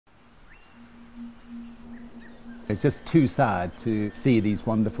It's just too sad to see these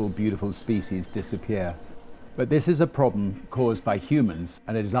wonderful, beautiful species disappear. But this is a problem caused by humans,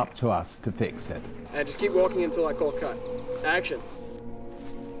 and it is up to us to fix it. And just keep walking until I call cut. Action.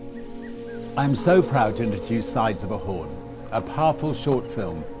 I'm so proud to introduce Sides of a Horn, a powerful short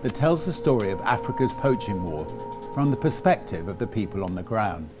film that tells the story of Africa's poaching war from the perspective of the people on the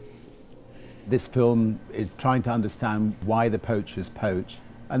ground. This film is trying to understand why the poachers poach,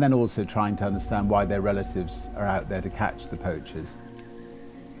 and then also trying to understand why their relatives are out there to catch the poachers.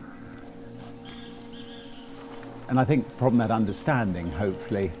 And I think from that understanding,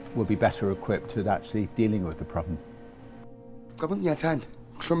 hopefully, we'll be better equipped at actually dealing with the problem.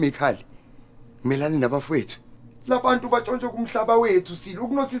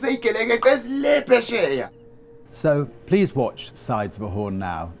 So please watch Sides of a Horn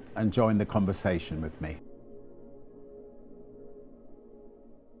now and join the conversation with me.